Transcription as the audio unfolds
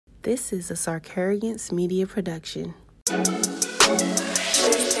This is a Sarkarians Media production.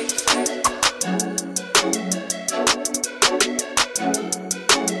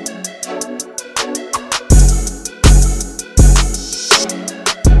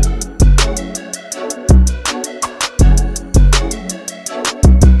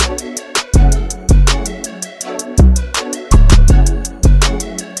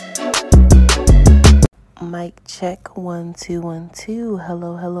 Mic check 1 2 1 2.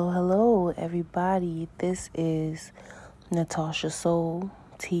 Hello, everybody. This is Natasha Soul,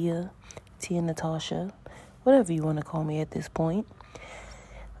 Tia Natasha, whatever you want to call me at this point.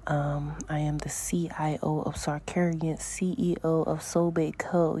 I am the CIO of Sarkarians, CEO of Soulbait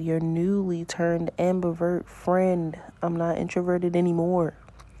Co., your newly turned ambivert friend. I'm not introverted anymore.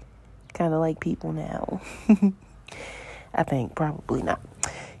 Kind of like people now. I think probably not.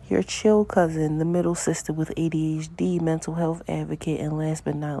 Your chill cousin, the middle sister with ADHD, mental health advocate, and last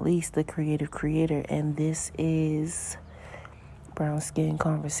but not least, the creative creator. And this is Brown Skin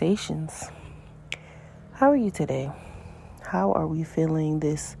Conversations. How are you today? How are we feeling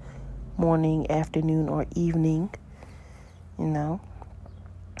this morning, afternoon, or evening?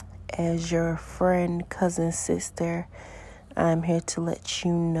 As your friend, cousin, sister, I'm here to let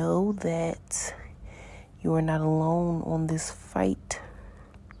you know that you are not alone on this fight.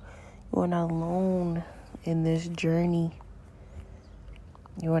 You are not alone in this journey.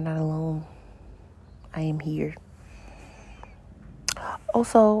 You are not alone. I am here.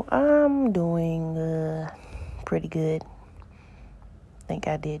 Also, I'm doing pretty good. I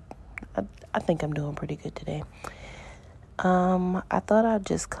think I'm doing pretty good today. I thought I'd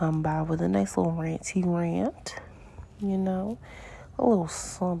just come by with a nice little ranty rant. A little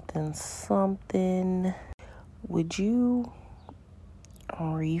something. Would you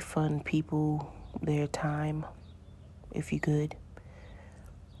refund people their time if you could?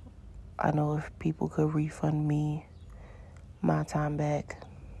 I know if people could refund me my time back,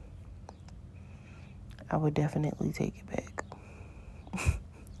 I would definitely take it back.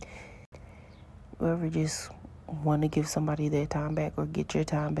 Whoever just want to give somebody their time back or get your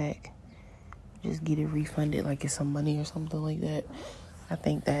time back, just get it refunded like it's some money or something like that. I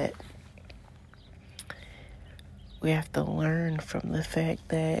think that we have to learn from the fact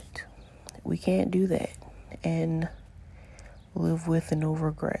that we can't do that and live with no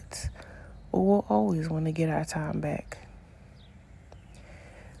regrets. But we'll always want to get our time back.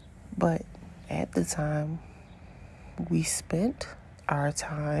 But at the time, we spent our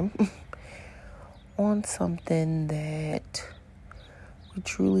time on something that we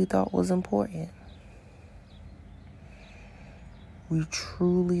truly thought was important. We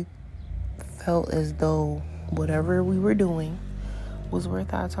truly felt as though whatever we were doing was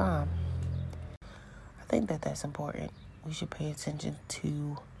worth our time. I think that that's important. We should pay attention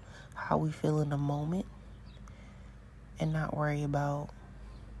to how we feel in the moment and not worry about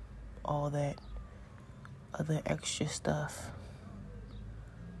all that other extra stuff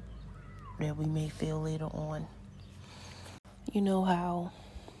that we may feel later on. You know how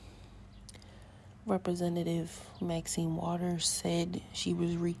Representative Maxine Waters said she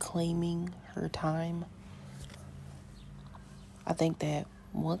was reclaiming her time? I think that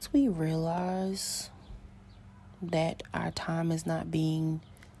once we realize that our time is not being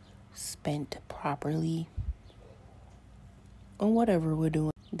spent properly on whatever we're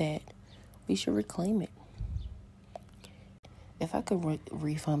doing, that we should reclaim it. If I could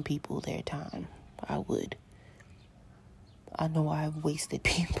refund people their time, I would. I know I've wasted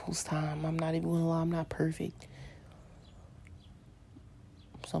people's time. I'm not even gonna lie, I'm not perfect.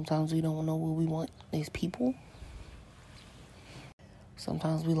 Sometimes we don't know what we want as people.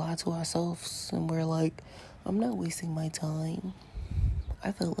 Sometimes we lie to ourselves and we're like, I'm not wasting my time.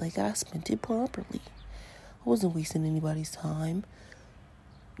 I felt like I spent it properly. I wasn't wasting anybody's time.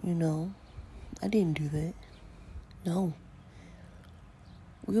 I didn't do that. No.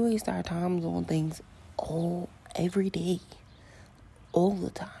 We waste our times on things every day. All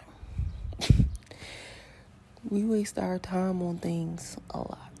the time. We waste our time on things a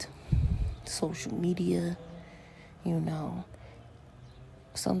lot. Social media,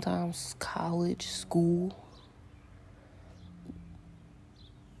 sometimes college, school.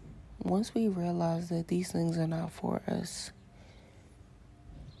 Once we realize that these things are not for us,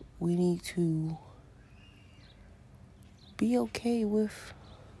 we need to be okay with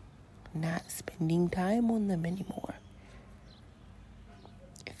not spending time on them anymore.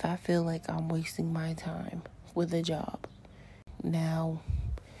 If I feel like I'm wasting my time with a job, now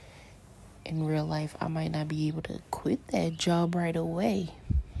in real life, I might not be able to quit that job right away.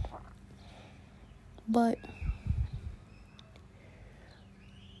 But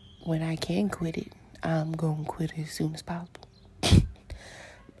when I can quit it, I'm going to quit it as soon as possible.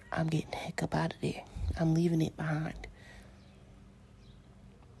 I'm getting the heck up out of there. I'm leaving it behind.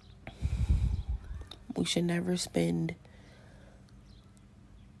 We should never spend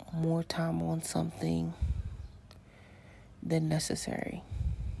more time on something than necessary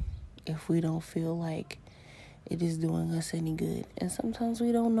if we don't feel like it is doing us any good. And sometimes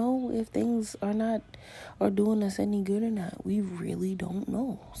we don't know if things are doing us any good or not. We really don't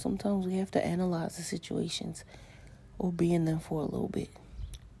know. Sometimes we have to analyze the situations or be in them for a little bit.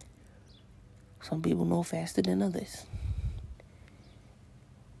 Some people know faster than others.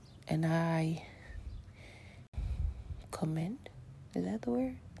 And I commend, is that the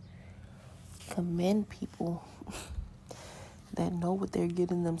word? Commend people that know what they're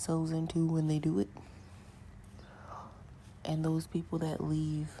getting themselves into when they do it. And those people that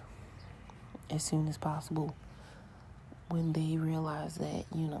leave as soon as possible when they realize that,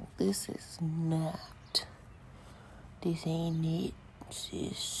 this ain't it,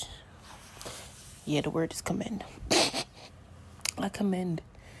 sis. Yeah, the word is commend. I commend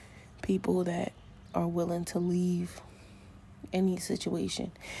people that are willing to leave any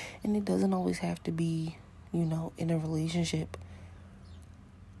situation. And it doesn't always have to be, in a relationship.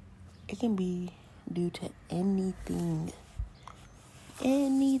 It can be due to anything.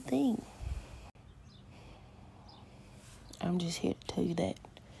 Anything. I'm just here to tell you that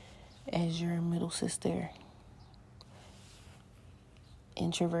as your middle sister,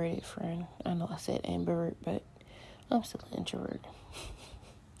 introverted friend. I know I said ambivert, but I'm still an introvert.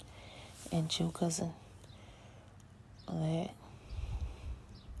 And chill cousin. That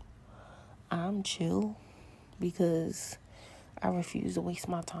I'm chill because I refuse to waste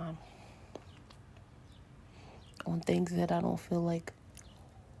my time on things that I don't feel like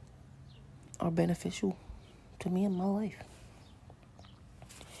are beneficial to me in my life.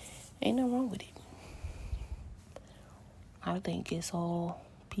 Ain't nothing wrong with it. I think it's all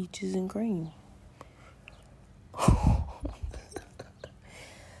peaches and cream.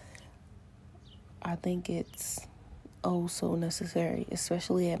 I think it's so necessary,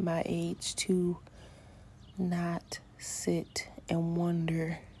 especially at my age, to not sit and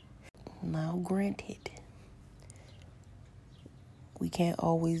wonder. Now, granted, we can't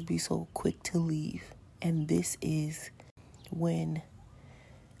always be so quick to leave. And this is when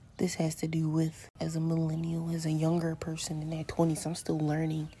this has to do with, as a millennial, as a younger person in their 20s, I'm still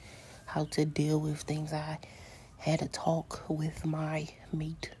learning how to deal with things. I had a talk with my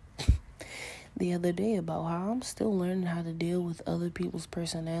mate the other day about how I'm still learning how to deal with other people's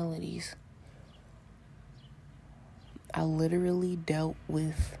personalities. I literally dealt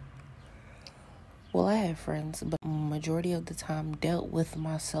with, I have friends, but majority of the time dealt with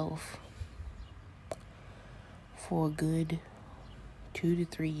myself for a good 2 to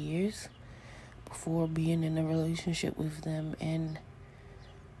 3 years before being in a relationship with them. And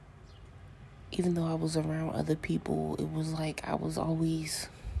even though I was around other people, it was like I was always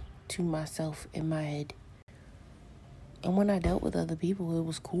to myself in my head. And when I dealt with other people, it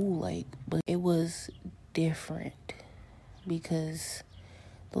was cool, but it was different because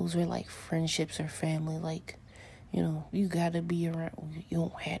those were like friendships or family. You gotta be around, you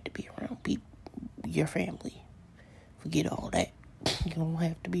don't have to be around people, your family. Forget all that. You don't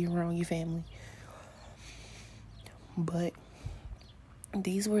have to be around your family. But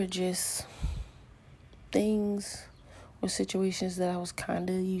these were just things or situations that I was kind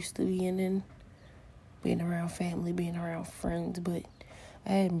of used to being around family, being around friends, but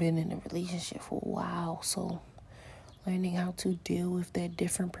I hadn't been in a relationship for a while, so learning how to deal with that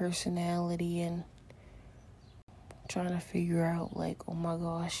different personality and trying to figure out, oh my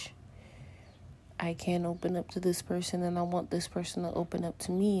gosh, I can't open up to this person and I want this person to open up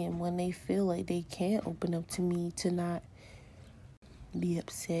to me, and when they feel like they can't open up to me, to not be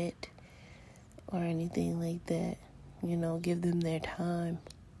upset or anything like that. Give them their time.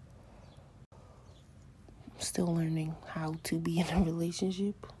 I'm still learning how to be in a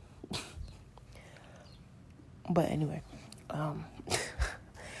relationship. But anyway,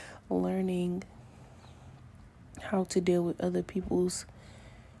 learning how to deal with other people's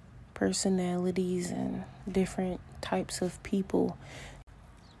personalities and different types of people.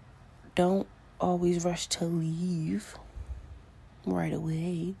 Don't always rush to leave right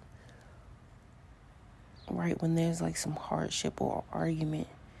away. Right when there's some hardship or argument.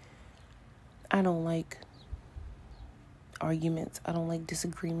 I don't like arguments. I don't like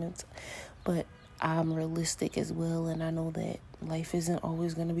disagreements. But I'm realistic as well, and I know that life isn't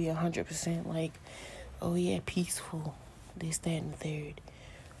always going to be 100% peaceful, this, that, and the third.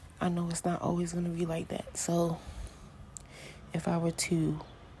 I know it's not always going to be like that. So if I were to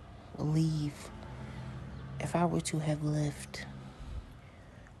leave, if I were to have left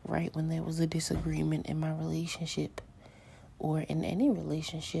right when there was a disagreement in my relationship or in any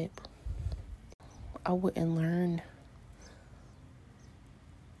relationship, I wouldn't learn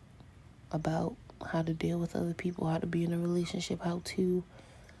about how to deal with other people, how to be in a relationship, how to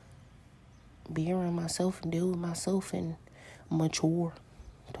be around myself and deal with myself and mature,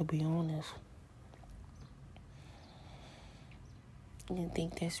 to be honest. I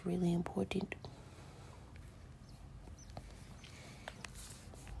think that's really important.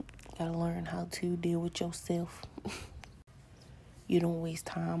 Gotta learn how to deal with yourself. You don't waste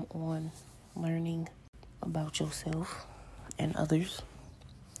time on learning about yourself and others.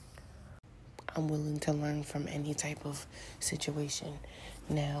 I'm willing to learn from any type of situation.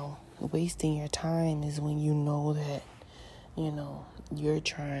 Now, wasting your time is when you know that, you're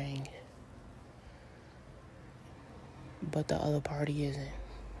trying, but the other party isn't.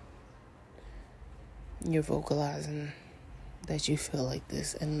 You're vocalizing that you feel like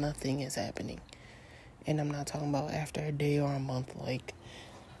this and nothing is happening. And I'm not talking about after a day or a month. Like,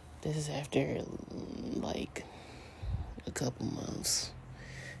 this is after, like, a couple months.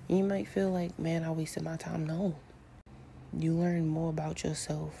 You might feel like, man, I wasted my time. No. You learn more about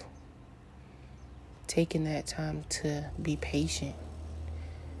yourself. Taking that time to be patient.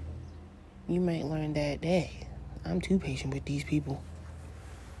 You might learn that, hey, I'm too patient with these people.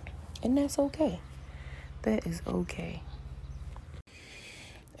 And that's okay. That is okay.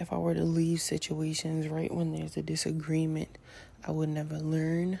 If I were to leave situations right when there's a disagreement, I would never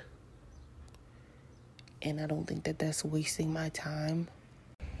learn. And I don't think that that's wasting my time.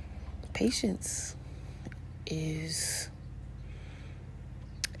 Patience is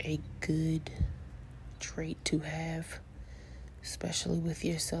a good trait to have, especially with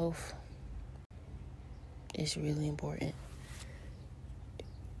yourself. It's really important.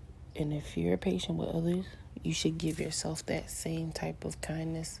 And if you're patient with others, you should give yourself that same type of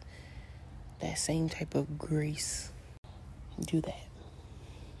kindness, that same type of grace. Do that.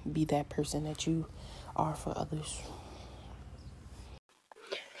 Be that person that you are for others.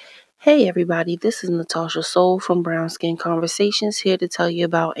 Hey everybody, this is Natasha Soul from Brown Skin Conversations, here to tell you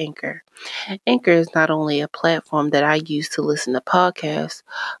about Anchor. Anchor is not only a platform that I use to listen to podcasts,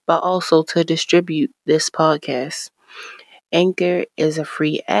 but also to distribute this podcast. Anchor is a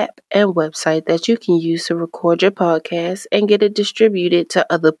free app and website that you can use to record your podcast and get it distributed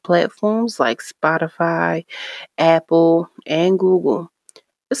to other platforms like Spotify, Apple, and Google.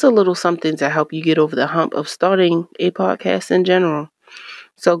 It's a little something to help you get over the hump of starting a podcast in general.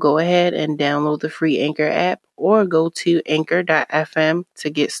 So go ahead and download the free Anchor app or go to anchor.fm to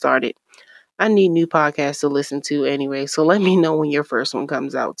get started. I need new podcasts to listen to anyway, so let me know when your first one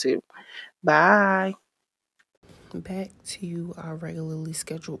comes out too. Bye. Back to our regularly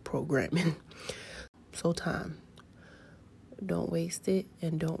scheduled programming. So time. Don't waste it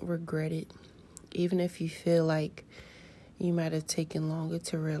and don't regret it. Even if you feel like you might have taken longer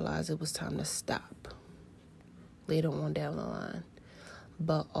to realize it was time to stop later on down the line.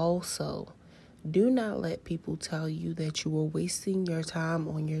 But also, do not let people tell you that you are wasting your time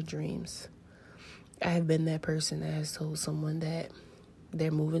on your dreams. I have been that person that has told someone that they're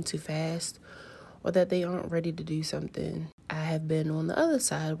moving too fast or that they aren't ready to do something. I have been on the other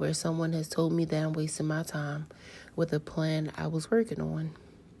side where someone has told me that I'm wasting my time with a plan I was working on.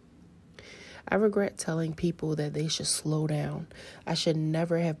 I regret telling people that they should slow down. I should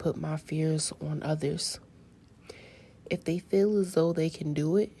never have put my fears on others. If they feel as though they can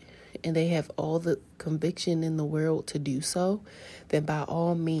do it and they have all the conviction in the world to do so, then by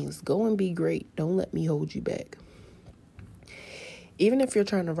all means, go and be great. Don't let me hold you back. Even if you're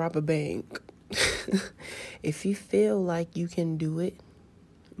trying to rob a bank, if you feel like you can do it,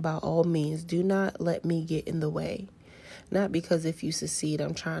 by all means, do not let me get in the way. Not because if you succeed,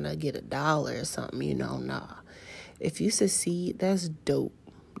 I'm trying to get $1 or something, nah. If you succeed, that's dope.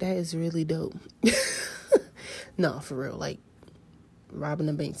 That is really dope. No, for real, like robbing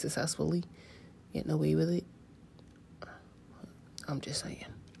a bank successfully, getting away with it. I'm just saying.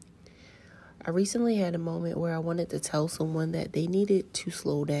 I recently had a moment where I wanted to tell someone that they needed to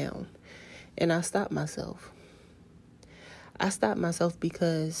slow down, and I stopped myself. I stopped myself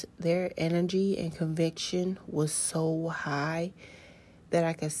because their energy and conviction was so high that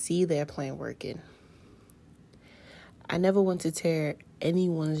I could see their plan working. I never want to tear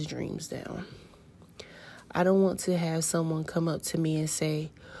anyone's dreams down. I don't want to have someone come up to me and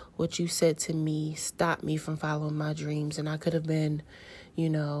say, what you said to me stopped me from following my dreams, and I could have been,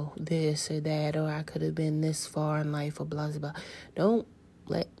 this or that, or I could have been this far in life, or blah, blah, blah. Don't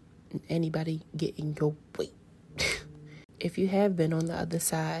let anybody get in your way. If you have been on the other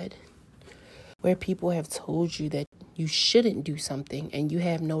side where people have told you that you shouldn't do something and you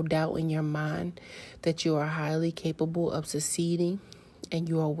have no doubt in your mind that you are highly capable of succeeding and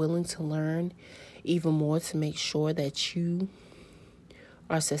you are willing to learn even more to make sure that you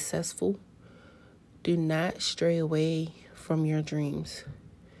are successful, do not stray away from your dreams.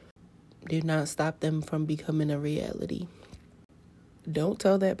 Do not stop them from becoming a reality. Don't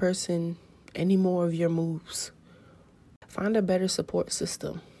tell that person any more of your moves. Find a better support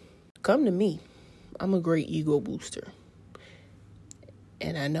system. Come to me. I'm a great ego booster.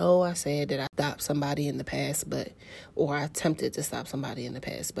 And I know I said that I stopped somebody in the past, or I attempted to stop somebody in the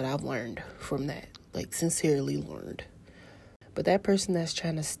past, but I've learned from that, sincerely learned. But that person that's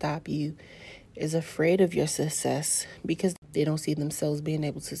trying to stop you is afraid of your success because they don't see themselves being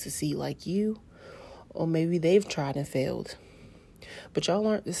able to succeed like you, or maybe they've tried and failed. But y'all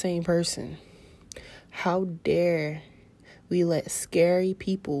aren't the same person. How dare we let scary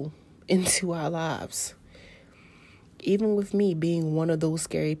people into our lives? Even with me being one of those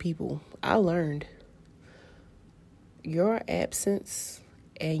scary people, I learned your absence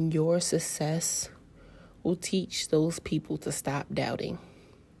and your success will teach those people to stop doubting.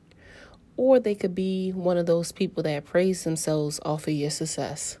 Or they could be one of those people that praise themselves off of your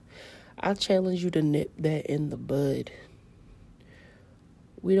success. I challenge you to nip that in the bud.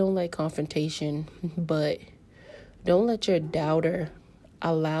 We don't like confrontation, but don't let your doubter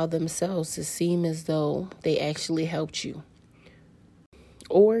allow themselves to seem as though they actually helped you.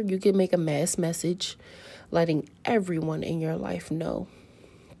 Or you can make a mass message letting everyone in your life know.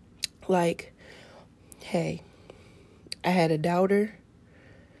 Hey, I had a doubter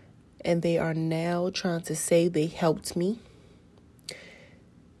and they are now trying to say they helped me.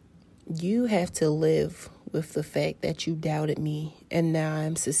 You have to live with the fact that you doubted me and now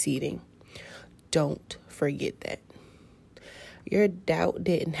I'm succeeding. Don't forget that. Your doubt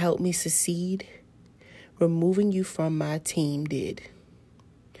didn't help me succeed. Removing you from my team did.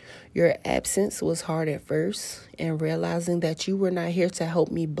 Your absence was hard at first, and realizing that you were not here to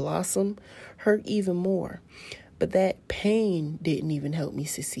help me blossom hurt even more. But that pain didn't even help me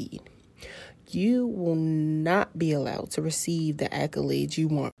succeed. You will not be allowed to receive the accolades you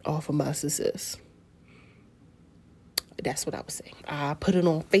want off of my success. That's what I was saying. I put it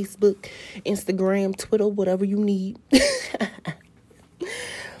on Facebook, Instagram, Twitter, whatever you need.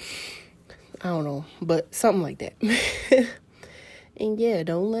 I don't know, but something like that. And yeah,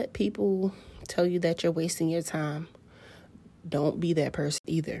 don't let people tell you that you're wasting your time. Don't be that person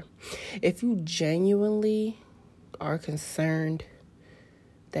either. If you genuinely are concerned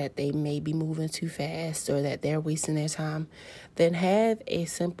that they may be moving too fast or that they're wasting their time, then have a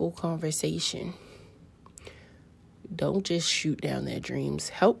simple conversation. Don't just shoot down their dreams.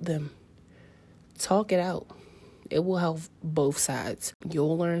 Help them. Talk it out. It will help both sides.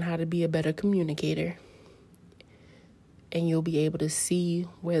 You'll learn how to be a better communicator. And you'll be able to see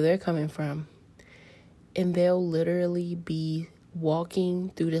where they're coming from. And they'll literally be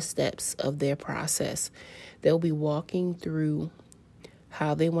walking through the steps of their process. They'll be walking through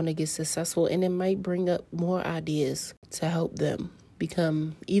how they want to get successful. And it might bring up more ideas to help them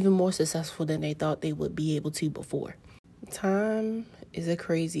become even more successful than they thought they would be able to before. Time is a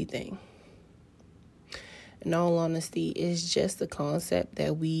crazy thing. In all honesty, it's just a concept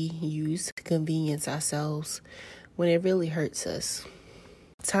that we use to convenience ourselves when it really hurts us.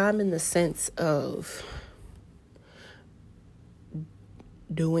 Time in the sense of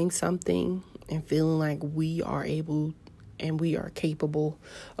doing something and feeling like we are able and we are capable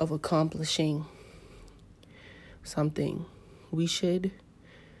of accomplishing something. We should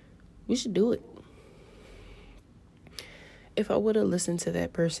do it. If I would have listened to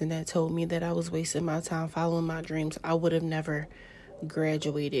that person that told me that I was wasting my time following my dreams, I would have never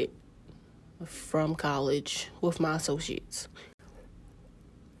graduated from college with my associates.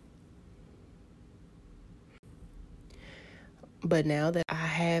 But now that I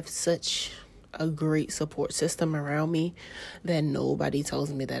have such a great support system around me that nobody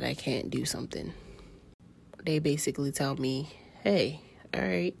tells me that I can't do something. They basically tell me, hey, all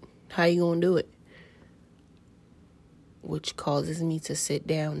right, how you gonna do it? Which causes me to sit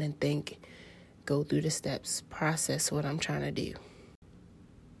down and think, go through the steps, process what I'm trying to do.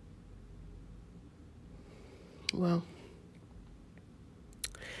 Well,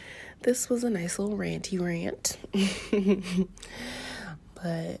 this was a nice little ranty rant.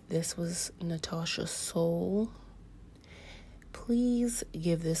 But this was Natasha Soul. Please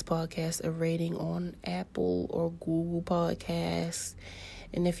give this podcast a rating on Apple or Google Podcasts.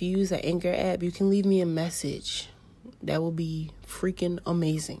 And if you use the Anchor app, you can leave me a message. That will be freaking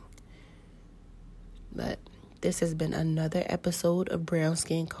amazing. But this has been another episode of Brown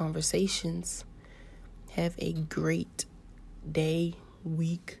Skin Conversations. Have a great day,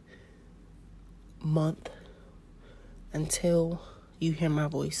 week, month, until you hear my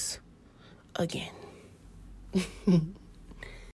voice again.